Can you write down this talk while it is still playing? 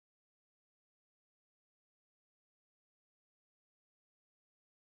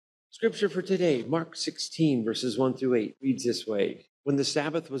Scripture for today, Mark 16, verses 1 through 8, reads this way. When the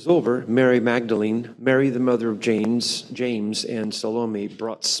Sabbath was over, Mary Magdalene, Mary the mother of James, and Salome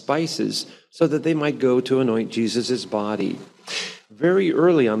brought spices so that they might go to anoint Jesus' body. Very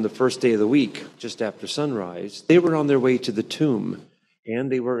early on the first day of the week, just after sunrise, they were on their way to the tomb, and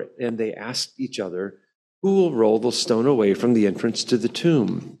they asked each other, "Who will roll the stone away from the entrance to the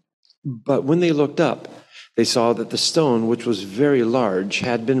tomb?" But when they looked up, they saw that the stone, which was very large,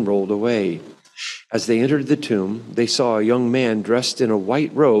 had been rolled away. As they entered the tomb, they saw a young man dressed in a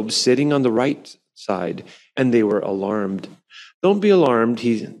white robe sitting on the right side, and they were alarmed. "Don't be alarmed,"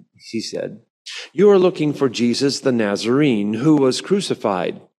 he said. "You are looking for Jesus the Nazarene, who was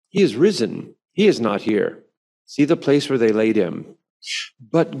crucified. He is risen. He is not here. See the place where they laid him.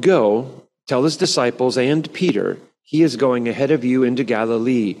 But go, tell his disciples and Peter, he is going ahead of you into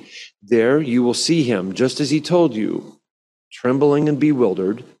Galilee. There you will see him, just as he told you." Trembling and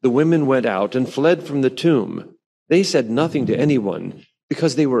bewildered, the women went out and fled from the tomb. They said nothing to anyone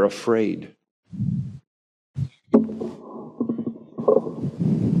because they were afraid.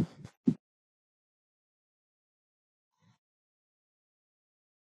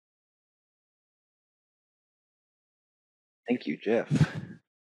 Thank you, Jeff.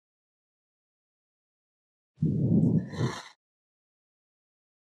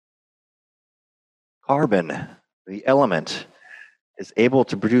 Carbon, the element, is able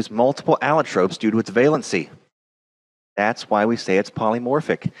to produce multiple allotropes due to its valency. That's why we say it's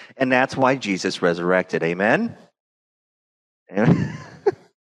polymorphic. And that's why Jesus resurrected. Amen? Amen.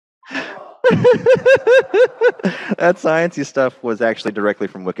 That sciencey stuff was actually directly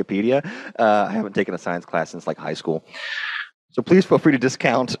from Wikipedia. I haven't taken a science class since like high school. So please feel free to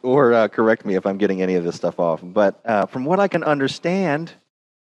discount or correct me if I'm getting any of this stuff off. But from what I can understand,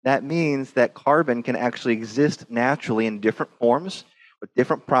 that means that carbon can actually exist naturally in different forms with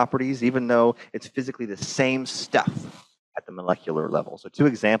different properties, even though it's physically the same stuff at the molecular level. So 2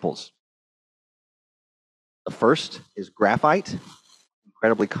 examples. The first is graphite,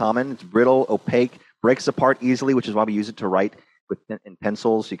 incredibly common. It's brittle, opaque, breaks apart easily, which is why we use it to write in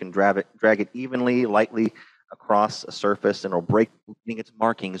pencils. You can drag it evenly, lightly across a surface, and it'll break, leaving its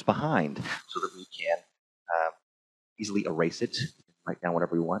markings behind so that we can easily erase it, write down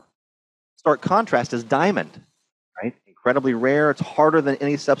whatever we want. Stark contrast is diamond, right? Incredibly rare. It's harder than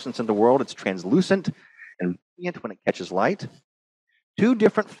any substance in the world. It's translucent and brilliant when it catches light. 2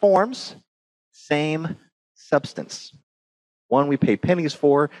 different forms, same substance. One we pay pennies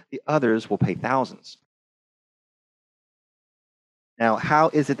for, the others will pay thousands. Now, how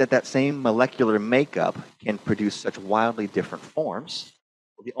is it that that same molecular makeup can produce such wildly different forms?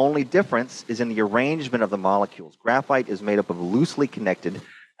 Well, the only difference is in the arrangement of the molecules. Graphite is made up of loosely connected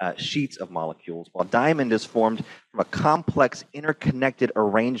sheets of molecules, while diamond is formed from a complex interconnected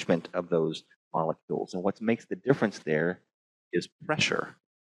arrangement of those molecules. And what makes the difference there is pressure.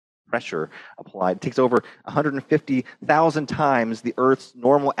 Pressure applied. It takes over 150,000 times the Earth's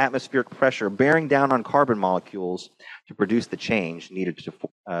normal atmospheric pressure bearing down on carbon molecules to produce the change needed to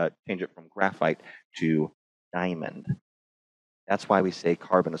change it from graphite to diamond. That's why we say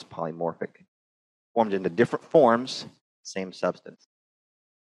carbon is polymorphic. Formed into different forms, same substance.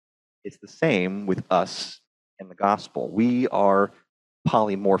 It's the same with us in the gospel. We are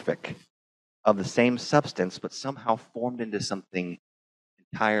polymorphic, of the same substance, but somehow formed into something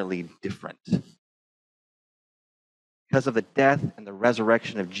entirely different. Because of the death and the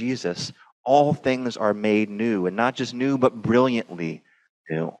resurrection of Jesus, all things are made new, and not just new, but brilliantly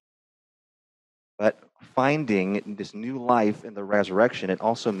new. But finding this new life in the resurrection, it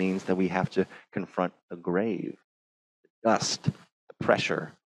also means that we have to confront the grave, the dust, the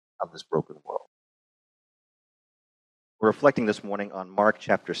pressure of this broken world. We're reflecting this morning on Mark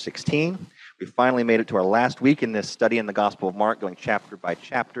chapter 16. We finally made it to our last week in this study in the Gospel of Mark, going chapter by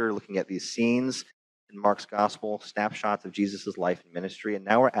chapter, looking at these scenes in Mark's Gospel, snapshots of Jesus' life and ministry, and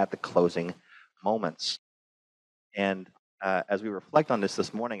now we're at the closing moments. And as we reflect on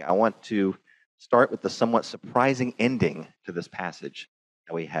this morning, I want to start with the somewhat surprising ending to this passage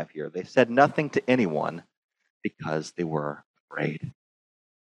that we have here. They said nothing to anyone because they were afraid.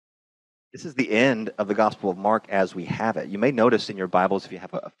 This is the end of the Gospel of Mark as we have it. You may notice in your Bibles, if you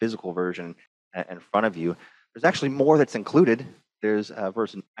have a physical version in front of you, there's actually more that's included. There's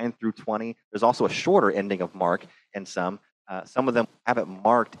verse 9 through 20. There's also a shorter ending of Mark, and some of them have it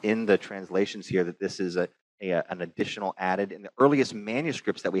marked in the translations here that this is an additional added. In the earliest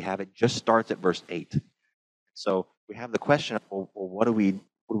manuscripts that we have, it just starts at verse 8. So we have the question of, well, what do we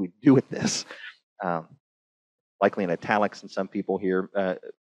do with this? Likely in italics, and some people here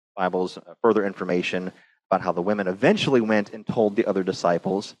Bibles, further information about how the women eventually went and told the other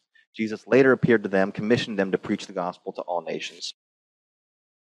disciples. Jesus later appeared to them, commissioned them to preach the gospel to all nations.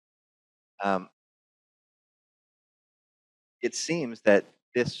 It seems that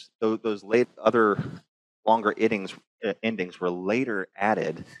those late other longer endings were later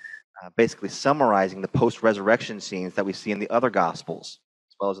added, basically summarizing the post-resurrection scenes that we see in the other Gospels,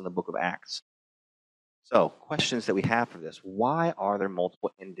 as well as in the book of Acts. So, questions that we have for this. Why are there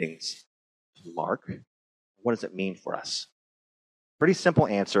multiple endings to Mark? What does it mean for us? Pretty simple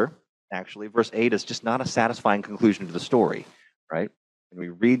answer, actually. Verse 8 is just not a satisfying conclusion to the story, right? When we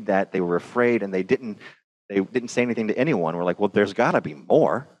read that they were afraid and they didn't say anything to anyone. We're like, well, there's got to be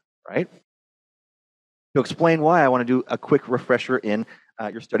more, right? To explain why, I want to do a quick refresher in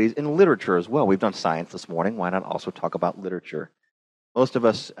your studies in literature as well. We've done science this morning. Why not also talk about literature? Most of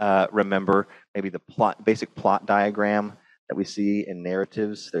us remember maybe the basic plot diagram that we see in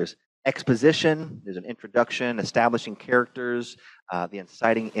narratives. There's exposition, there's an introduction, establishing characters, the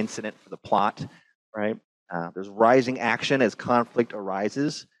inciting incident for the plot, right? There's rising action as conflict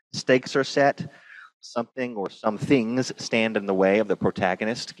arises. Stakes are set. Something or some things stand in the way of the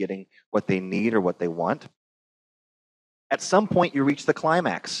protagonist getting what they need or what they want. At some point, you reach the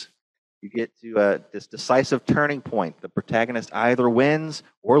climax. You get to this decisive turning point. The protagonist either wins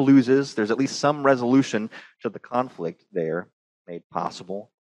or loses. There's at least some resolution to the conflict there made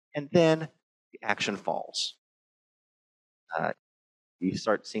possible. And then the action falls. You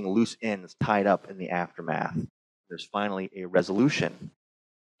start seeing loose ends tied up in the aftermath. There's finally a resolution.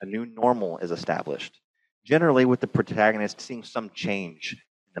 A new normal is established, generally with the protagonist seeing some change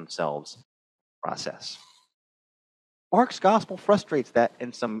in themselves in the process. Mark's gospel frustrates that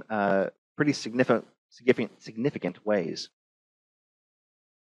in some pretty significant ways.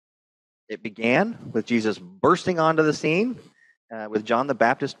 It began with Jesus bursting onto the scene, with John the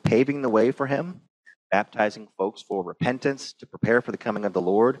Baptist paving the way for him, baptizing folks for repentance to prepare for the coming of the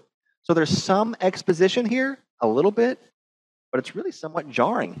Lord. So there's some exposition here, a little bit, but it's really somewhat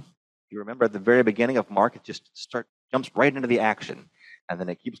jarring. You remember at the very beginning of Mark, it just jumps right into the action, and then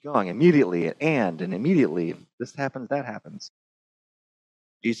it keeps going immediately, and immediately this happens, that happens.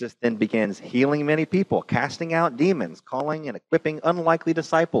 Jesus then begins healing many people, casting out demons, calling and equipping unlikely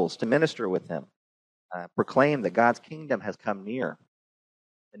disciples to minister with him, proclaim that God's kingdom has come near.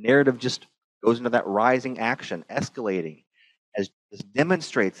 The narrative just goes into that rising action, escalating, as this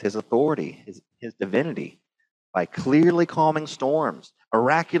demonstrates his authority, his divinity, by clearly calming storms,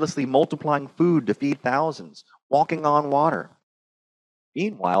 miraculously multiplying food to feed thousands, walking on water.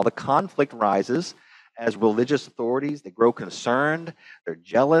 Meanwhile, the conflict rises as religious authorities, they grow concerned, they're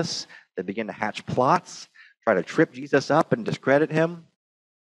jealous, they begin to hatch plots, try to trip Jesus up and discredit him.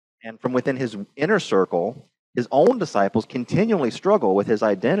 And from within his inner circle, his own disciples continually struggle with his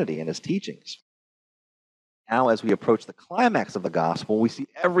identity and his teachings. Now, as we approach the climax of the gospel, we see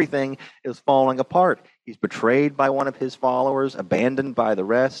everything is falling apart. He's betrayed by one of his followers, abandoned by the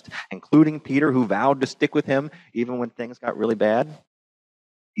rest, including Peter, who vowed to stick with him even when things got really bad.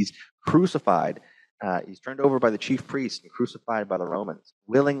 He's crucified. He's turned over by the chief priests and crucified by the Romans,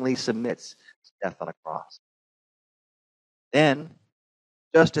 willingly submits to death on a cross. Then,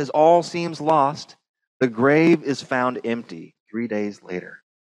 just as all seems lost, the grave is found empty 3 days later.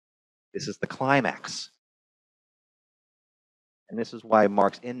 This is the climax. And this is why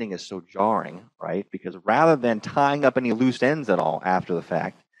Mark's ending is so jarring, right? Because rather than tying up any loose ends at all after the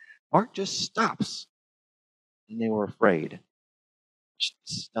fact, Mark just stops. And they were afraid.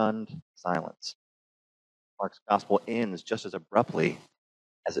 Stunned silence. Mark's gospel ends just as abruptly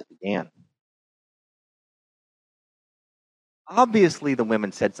as it began. Obviously, the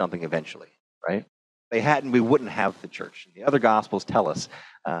women said something eventually, right? If they hadn't, we wouldn't have the church. The other gospels tell us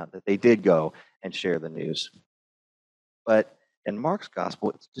that they did go and share the news. But in Mark's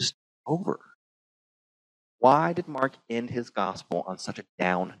gospel, it's just over. Why did Mark end his gospel on such a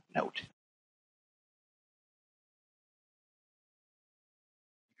down note?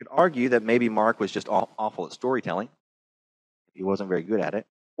 You could argue that maybe Mark was just awful at storytelling. He wasn't very good at it.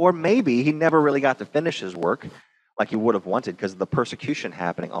 Or maybe he never really got to finish his work like he would have wanted because of the persecution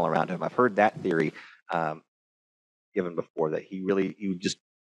happening all around him. I've heard that theory given before, that he just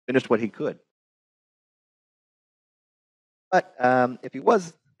finished what he could. But if he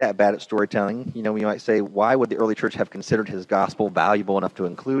was that bad at storytelling, we might say, why would the early church have considered his gospel valuable enough to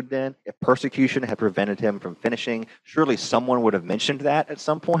include then? If persecution had prevented him from finishing, surely someone would have mentioned that at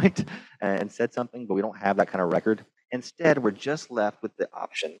some point and said something, but we don't have that kind of record. Instead, we're just left with the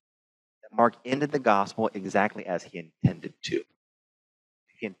option that Mark ended the gospel exactly as he intended to.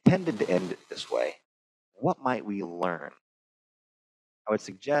 If he intended to end it this way, what might we learn? I would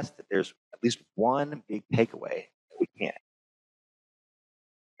suggest that there's at least one big takeaway that we can.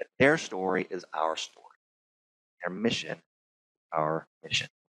 Their story is our story. Their mission, our mission.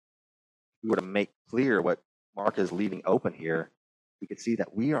 If we were to make clear what Mark is leaving open here, we could see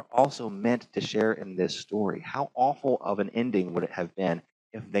that we are also meant to share in this story. How awful of an ending would it have been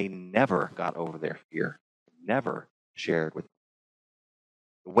if they never got over their fear, never shared with them?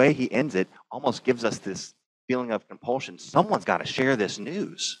 The way he ends it almost gives us this feeling of compulsion. Someone's got to share this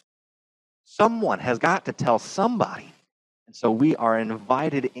news. Someone has got to tell somebody. And so we are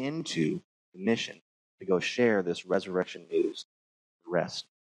invited into the mission to go share this resurrection news with the rest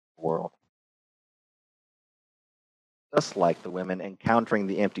of the world. Just like the women encountering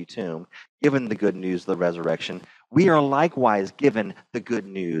the empty tomb, given the good news of the resurrection, we are likewise given the good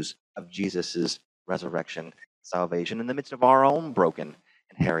news of Jesus' resurrection and salvation in the midst of our own broken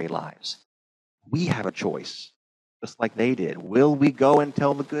and hairy lives. We have a choice, just like they did. Will we go and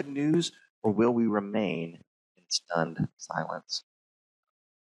tell the good news, or will we remain in stunned silence?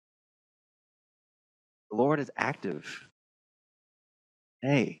 The Lord is active.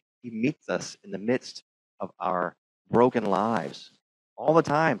 Hey, he meets us in the midst of our broken lives all the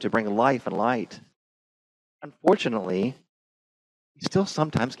time to bring life and light. Unfortunately, we still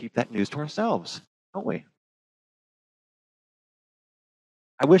sometimes keep that news to ourselves, don't we?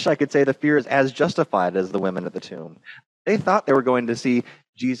 I wish I could say the fear is as justified as the women at the tomb. They thought they were going to see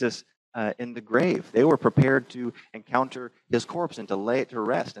Jesus in the grave. They were prepared to encounter his corpse and to lay it to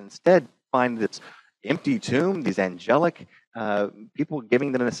rest. Instead, find this empty tomb, these angelic people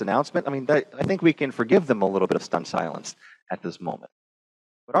giving them this announcement. I mean, I think we can forgive them a little bit of stunned silence at this moment.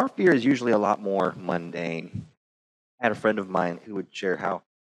 But our fear is usually a lot more mundane. I had a friend of mine who would share how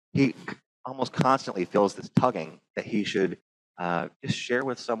he almost constantly feels this tugging that he should just share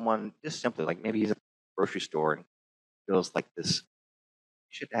with someone, just simply, like maybe he's at the grocery store and feels like this.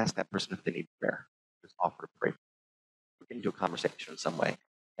 You should ask that person if they need prayer. Just offer to pray. Get into a conversation in some way.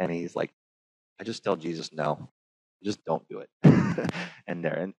 And he's like, I just tell Jesus no. Just don't do it. And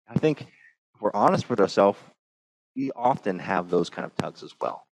I think if we're honest with ourselves, we often have those kind of tugs as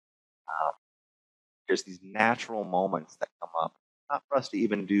well. There's these natural moments that come up, not for us to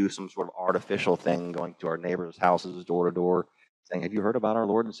even do some sort of artificial thing, going to our neighbors' houses door to door, saying, "Have you heard about our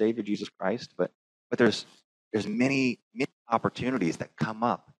Lord and Savior Jesus Christ?" But there's many opportunities that come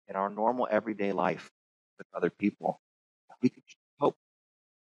up in our normal everyday life with other people. We could hope.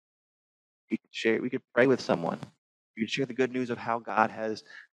 We could share. We could pray with someone. We could share the good news of how God has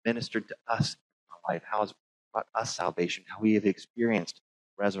ministered to us in our life, how has brought us salvation, how we have experienced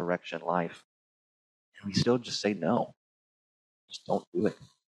resurrection life. And we still just say no. Just don't do it.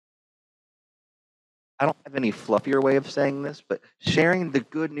 I don't have any fluffier way of saying this, but sharing the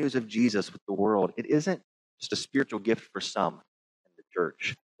good news of Jesus with the world, it isn't just a spiritual gift for some in the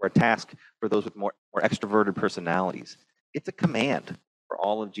church or a task for those with more extroverted personalities. It's a command for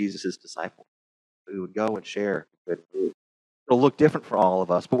all of Jesus' disciples. We would go and share the good news. It'll look different for all of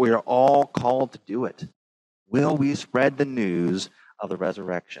us, but we are all called to do it. Will we spread the news of the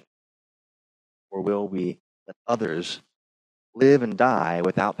resurrection? Or will we let others live and die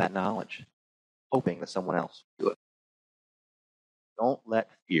without that knowledge, hoping that someone else will do it? Don't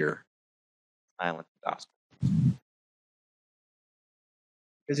let fear silence the gospel.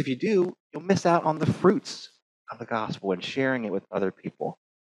 Because if you do, you'll miss out on the fruits of the gospel and sharing it with other people.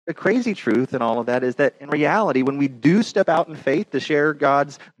 The crazy truth in all of that is that in reality, when we do step out in faith to share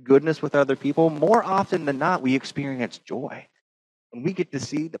God's goodness with other people, more often than not, we experience joy. When we get to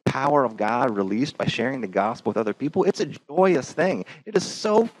see the power of God released by sharing the gospel with other people, it's a joyous thing. It is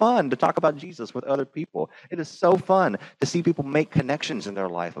so fun to talk about Jesus with other people. It is so fun to see people make connections in their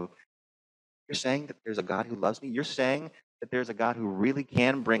life. You're saying that there's a God who loves me? You're saying that there's a God who really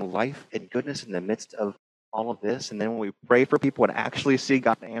can bring life and goodness in the midst of all of this? And then when we pray for people and actually see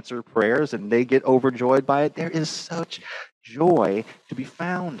God answer prayers and they get overjoyed by it, there is such joy to be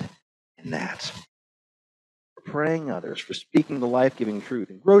found in that. For praying others, for speaking the life-giving truth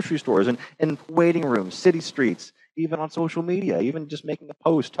in grocery stores and in waiting rooms, city streets, even on social media, even just making a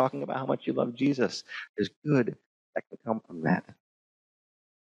post talking about how much you love Jesus. There's good that can come from that.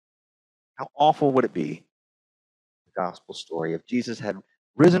 How awful would it be, the gospel story, if Jesus had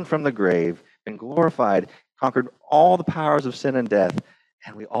risen from the grave, been glorified, conquered all the powers of sin and death,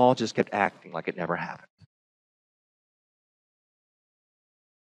 and we all just kept acting like it never happened?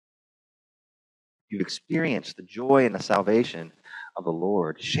 You've experienced the joy and the salvation of the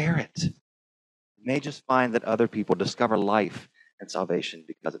Lord. Share it. You may just find that other people discover life and salvation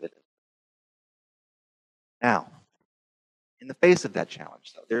because of it. Now, in the face of that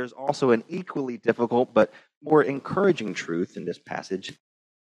challenge, though, there's also an equally difficult but more encouraging truth in this passage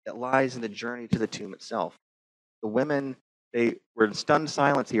that lies in the journey to the tomb itself. The women They were in stunned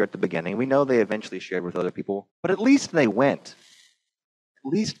silence here at the beginning. We know they eventually shared with other people, but at least they went. At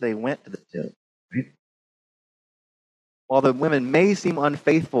least they went to the tomb. Right? While the women may seem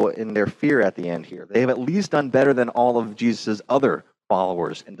unfaithful in their fear at the end here, they have at least done better than all of Jesus' other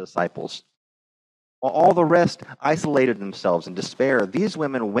followers and disciples. While all the rest isolated themselves in despair, these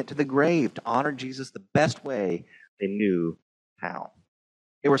women went to the grave to honor Jesus the best way they knew how.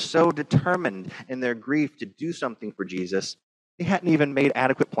 They were so determined in their grief to do something for Jesus, they hadn't even made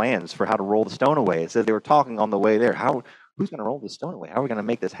adequate plans for how to roll the stone away. It says they were talking on the way there. Who's going to roll the stone away? How are we going to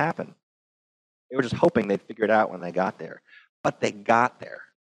make this happen? They were just hoping they'd figure it out when they got there. But they got there.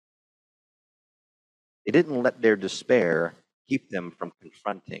 They didn't let their despair keep them from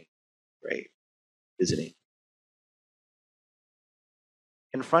confronting the grave, visiting.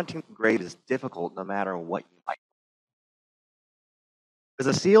 Confronting the grave is difficult no matter what you might.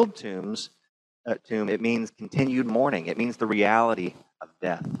 Because a sealed tomb, it means continued mourning. It means the reality of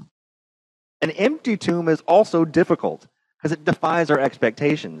death. An empty tomb is also difficult because it defies our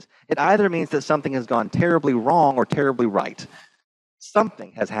expectations. It either means that something has gone terribly wrong or terribly right.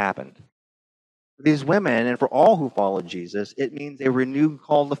 Something has happened. For these women, and for all who follow Jesus, it means a renewed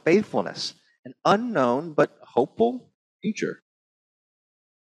call to faithfulness, an unknown but hopeful future.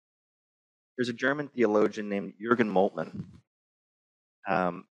 There's a German theologian named Jürgen Moltmann,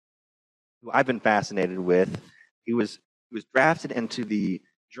 who I've been fascinated with. He was drafted into the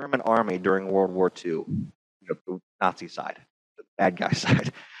German army during World War II, the Nazi side, the bad guy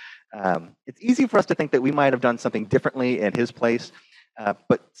side. It's easy for us to think that we might have done something differently in his place,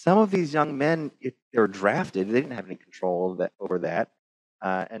 but some of these young men, if they were drafted, they didn't have any control over that,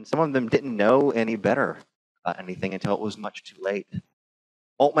 and some of them didn't know any better about anything until it was much too late.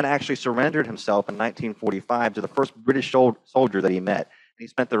 Moltmann actually surrendered himself in 1945 to the first British soldier that he met, and he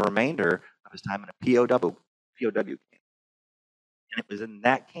spent the remainder of his time in a POW camp. And it was in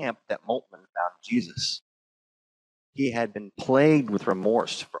that camp that Moltmann found Jesus. He had been plagued with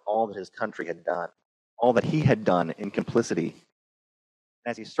remorse for all that his country had done, all that he had done in complicity.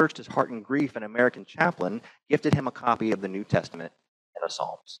 As he searched his heart in grief, an American chaplain gifted him a copy of the New Testament and the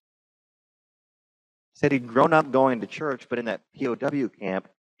Psalms. He said he'd grown up going to church, but in that POW camp,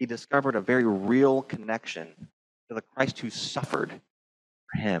 he discovered a very real connection to the Christ who suffered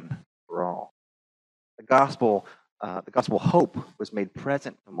for him, for all. The gospel hope was made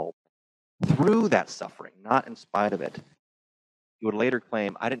present to Moltmann through that suffering, not in spite of it. He would later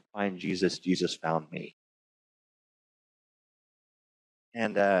claim, "I didn't find Jesus, Jesus found me."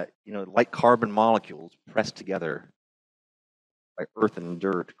 And, like carbon molecules pressed together by earth and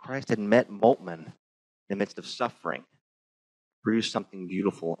dirt, Christ had met Moltmann in the midst of suffering, produced something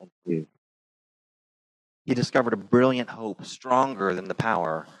beautiful and new. He discovered a brilliant hope stronger than the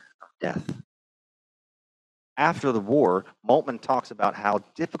power of death. After the war, Moltmann talks about how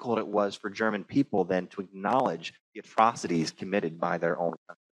difficult it was for German people then to acknowledge the atrocities committed by their own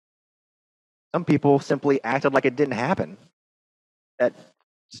country. Some people simply acted like it didn't happen. That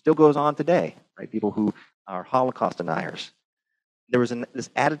still goes on today, right? People who are Holocaust deniers. There was this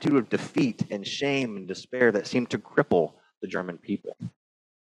attitude of defeat and shame and despair that seemed to cripple the German people.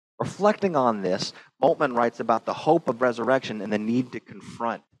 Reflecting on this, Moltmann writes about the hope of resurrection and the need to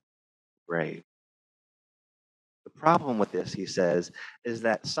confront the grave. The problem with this, he says, is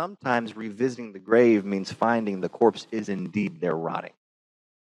that sometimes revisiting the grave means finding the corpse is indeed there rotting.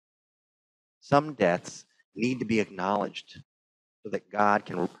 Some deaths need to be acknowledged so that God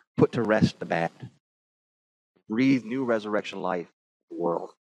can put to rest the bad, breathe new resurrection life in the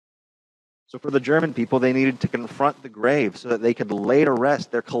world. So for the German people, they needed to confront the grave so that they could lay to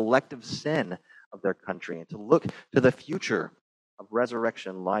rest their collective sin of their country and to look to the future of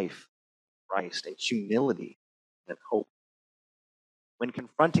resurrection life, Christ, and humility and hope. When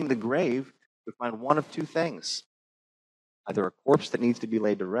confronting the grave, we find one of two things: either a corpse that needs to be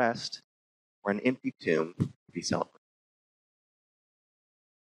laid to rest or an empty tomb to be celebrated.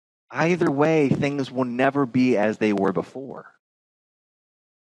 Either way, things will never be as they were before.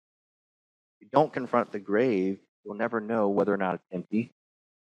 If you don't confront the grave, you'll never know whether or not it's empty,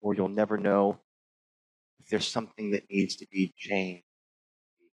 or you'll never know if there's something that needs to be changed,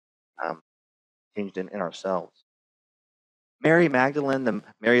 in ourselves. Mary Magdalene,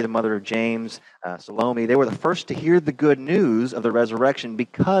 Mary the mother of James, Salome, they were the first to hear the good news of the resurrection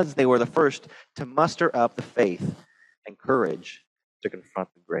because they were the first to muster up the faith and courage to confront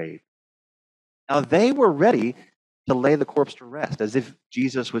the grave. Now they were ready to lay the corpse to rest as if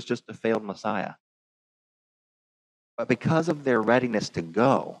Jesus was just a failed Messiah. But because of their readiness to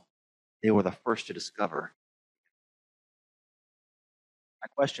go, they were the first to discover. My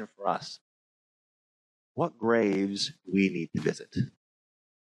question for us: what graves we need to visit.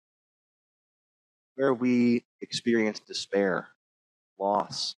 Where we experience despair,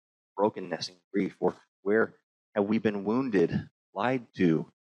 loss, brokenness, and grief, or where have we been wounded, lied to,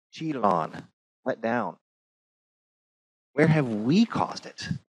 cheated on, let down? Where have we caused it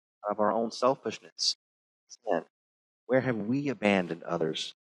out of our own selfishness, sin? Where have we abandoned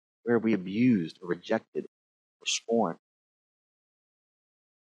others? Where have we abused or rejected or scorned?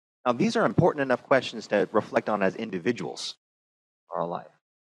 Now, these are important enough questions to reflect on as individuals in our life.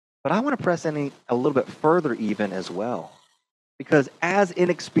 But I want to press a little bit further even as well. Because as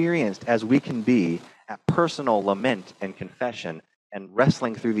inexperienced as we can be at personal lament and confession and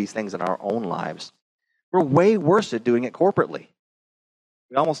wrestling through these things in our own lives, we're way worse at doing it corporately.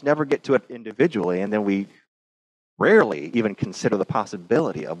 We almost never get to it individually, and then we rarely even consider the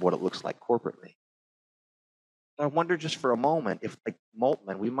possibility of what it looks like corporately. I wonder just for a moment if, like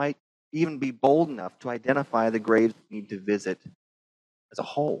Moltmann, we might even be bold enough to identify the graves we need to visit as a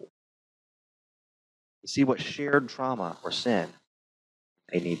whole, to see what shared trauma or sin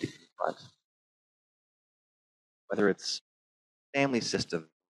they need to confront. Whether it's family system,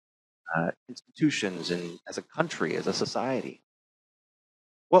 institutions, and as a country, as a society.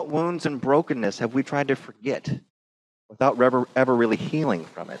 What wounds and brokenness have we tried to forget without ever really healing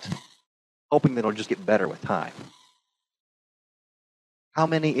from it, hoping that it'll just get better with time? How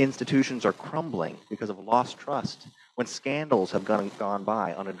many institutions are crumbling because of lost trust when scandals have gone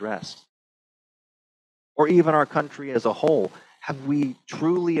by unaddressed? Or even our country as a whole, have we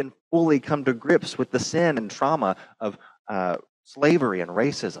truly and fully come to grips with the sin and trauma of slavery and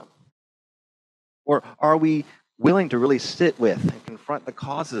racism? Or are we willing to really sit with and confront the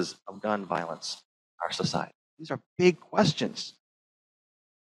causes of gun violence in our society? These are big questions.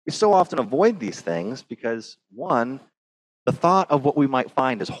 We so often avoid these things because, one, the thought of what we might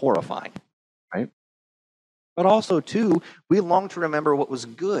find is horrifying, right? But also, two, we long to remember what was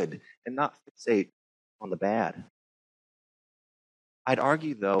good and not fixate on the bad. I'd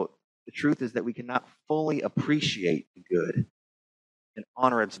argue, though, the truth is that we cannot fully appreciate the good and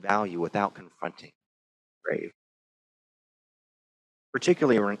honor its value without confronting the grave.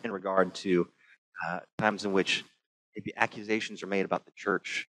 Particularly in regard to times in which maybe accusations are made about the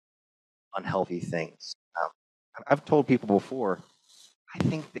church, unhealthy things. I've told people before, I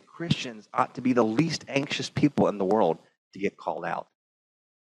think that Christians ought to be the least anxious people in the world to get called out.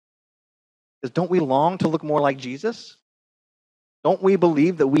 Because don't we long to look more like Jesus? Don't we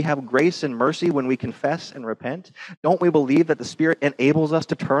believe that we have grace and mercy when we confess and repent? Don't we believe that the Spirit enables us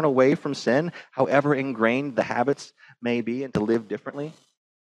to turn away from sin, however ingrained the habits may be, and to live differently?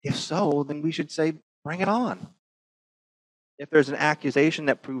 If so, then we should say, bring it on. If there's an accusation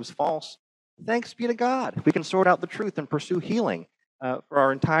that proves false, thanks be to God. We can sort out the truth and pursue healing for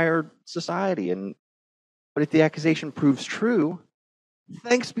our entire society. But if the accusation proves true,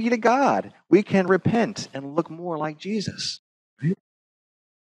 thanks be to God. We can repent and look more like Jesus.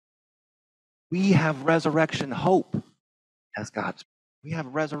 We have resurrection hope as God's. We have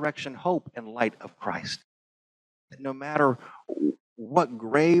resurrection hope in light of Christ. That no matter what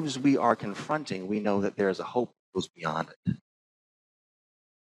graves we are confronting, we know that there is a hope that goes beyond it.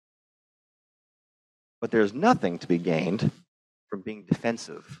 But there's nothing to be gained from being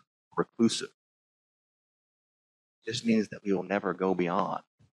defensive, reclusive. It just means that we will never go beyond.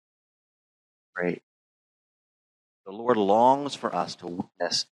 Right? The Lord longs for us to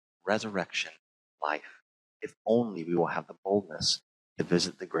witness resurrection life, if only we will have the boldness to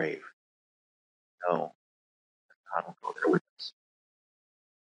visit the grave. No, God will go there with us.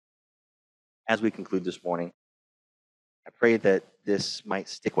 As we conclude this morning, I pray that this might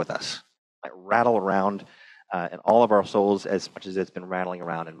stick with us, might rattle around in all of our souls as much as it's been rattling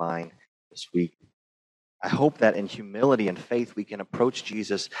around in mine this week. I hope that in humility and faith we can approach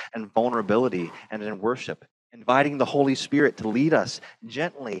Jesus in vulnerability and in worship, inviting the Holy Spirit to lead us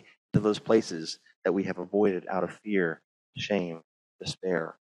gently to those places that we have avoided out of fear, shame,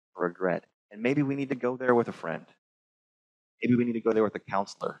 despair, or regret. And maybe we need to go there with a friend. Maybe we need to go there with a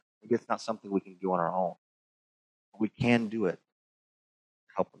counselor. Maybe it's not something we can do on our own. But we can do it with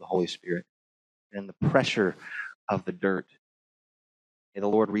the help of the Holy Spirit. And in the pressure of the dirt, may the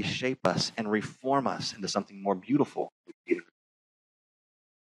Lord reshape us and reform us into something more beautiful.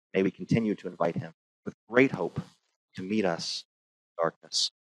 May we continue to invite him with great hope to meet us in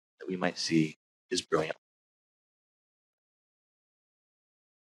darkness, that we might see his brilliant.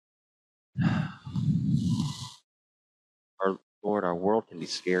 Our Lord, our world can be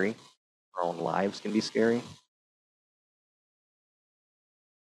scary. Our own lives can be scary.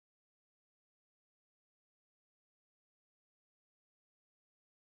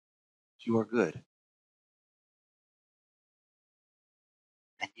 You are good.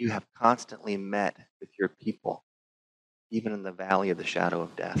 You have constantly met with your people, even in the valley of the shadow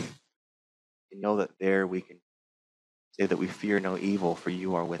of death. You know that there we can say that we fear no evil, for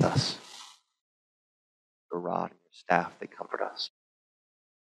you are with us. Your rod and your staff, they comfort us.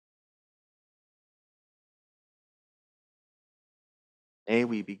 May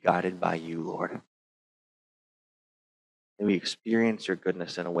we be guided by you, Lord. May we experience your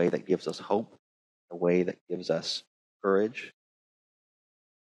goodness in a way that gives us hope, a way that gives us courage,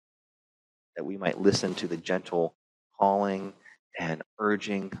 that we might listen to the gentle calling and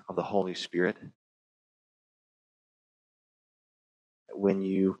urging of the Holy Spirit. That when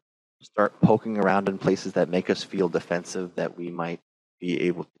you start poking around in places that make us feel defensive, that we might be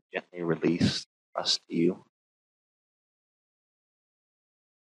able to gently release trust to you.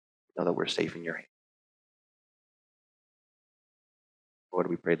 Know that we're safe in your hands. Lord,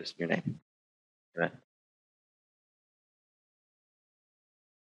 we pray this in your name. Amen.